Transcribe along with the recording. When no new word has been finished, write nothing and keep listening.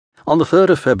On the 3rd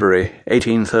of February,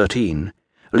 1813,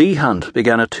 Leigh Hunt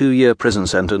began a 2-year prison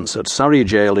sentence at Surrey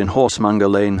Jail in Horsemonger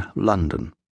Lane,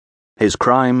 London. His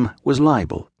crime was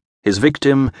libel, his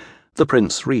victim the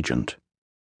Prince Regent.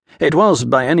 It was,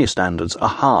 by any standards, a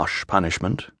harsh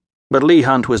punishment, but Leigh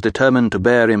Hunt was determined to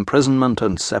bear imprisonment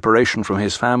and separation from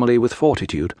his family with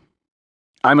fortitude.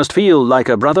 "I must feel like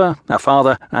a brother, a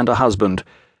father, and a husband,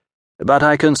 but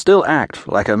I can still act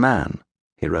like a man,"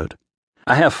 he wrote.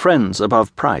 "I have friends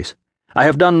above price. I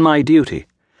have done my duty.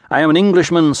 I am an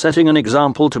Englishman setting an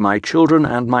example to my children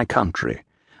and my country,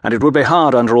 and it would be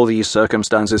hard under all these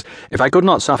circumstances if I could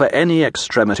not suffer any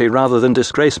extremity rather than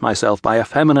disgrace myself by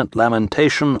effeminate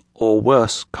lamentation or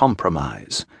worse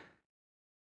compromise."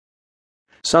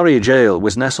 Surrey Jail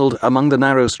was nestled among the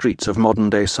narrow streets of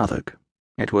modern-day Southwark.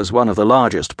 It was one of the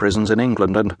largest prisons in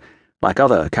England and, like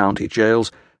other county jails,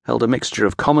 held a mixture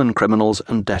of common criminals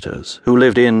and debtors, who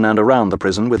lived in and around the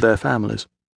prison with their families.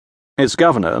 Its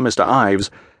governor, Mr. Ives,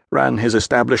 ran his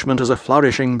establishment as a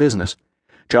flourishing business,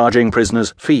 charging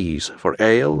prisoners fees for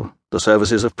ale, the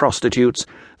services of prostitutes,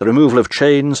 the removal of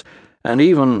chains, and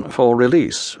even for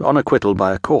release on acquittal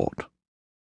by a court.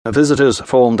 Visitors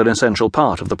formed an essential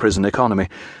part of the prison economy,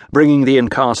 bringing the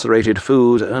incarcerated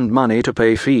food and money to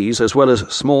pay fees as well as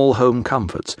small home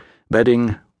comforts,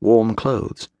 bedding, warm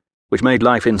clothes, which made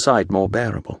life inside more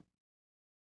bearable.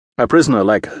 A prisoner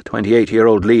like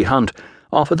 28-year-old Leigh Hunt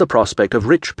offered the prospect of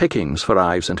rich pickings for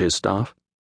Ives and his staff.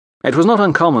 It was not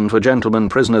uncommon for gentlemen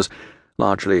prisoners,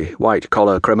 largely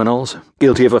white-collar criminals,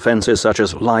 guilty of offences such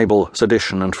as libel,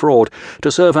 sedition, and fraud,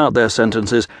 to serve out their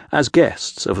sentences as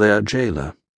guests of their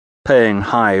jailer, paying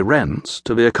high rents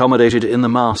to be accommodated in the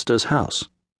master's house.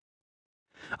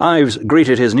 Ives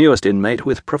greeted his newest inmate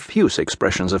with profuse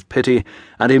expressions of pity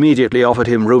and immediately offered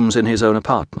him rooms in his own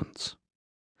apartments.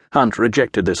 Hunt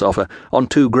rejected this offer on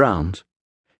 2 grounds.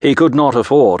 He could not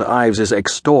afford Ives's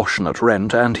extortionate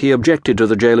rent, and he objected to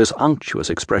the jailer's unctuous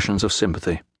expressions of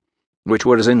sympathy, which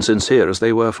were as insincere as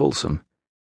they were fulsome.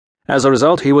 As a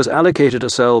result, he was allocated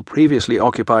a cell previously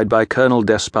occupied by Colonel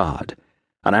Despard,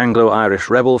 an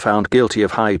Anglo-Irish rebel found guilty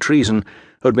of high treason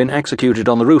who had been executed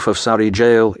on the roof of Surrey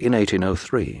Jail in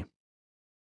 1803.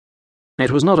 It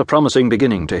was not a promising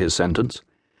beginning to his sentence,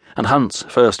 and Hunt's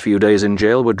first few days in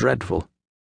jail were dreadful.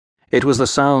 It was the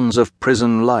sounds of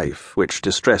prison life which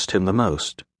distressed him the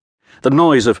most. The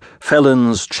noise of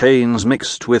felons' chains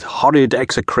mixed with horrid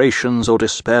execrations or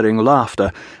despairing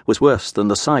laughter was worse than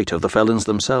the sight of the felons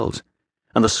themselves,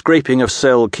 and the scraping of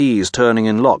cell keys turning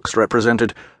in locks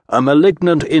represented a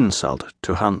malignant insult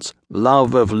to Hunt's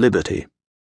love of liberty.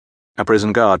 A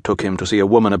prison guard took him to see a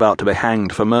woman about to be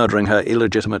hanged for murdering her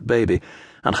illegitimate baby,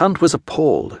 and Hunt was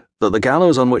appalled that the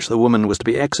gallows on which the woman was to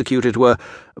be executed were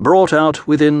brought out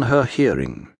within her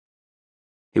hearing.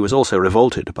 He was also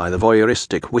revolted by the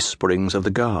voyeuristic whisperings of the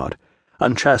guard,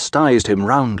 and chastised him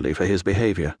roundly for his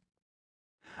behaviour.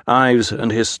 Ives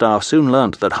and his staff soon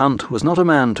learnt that Hunt was not a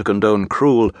man to condone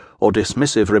cruel or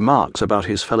dismissive remarks about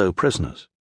his fellow prisoners.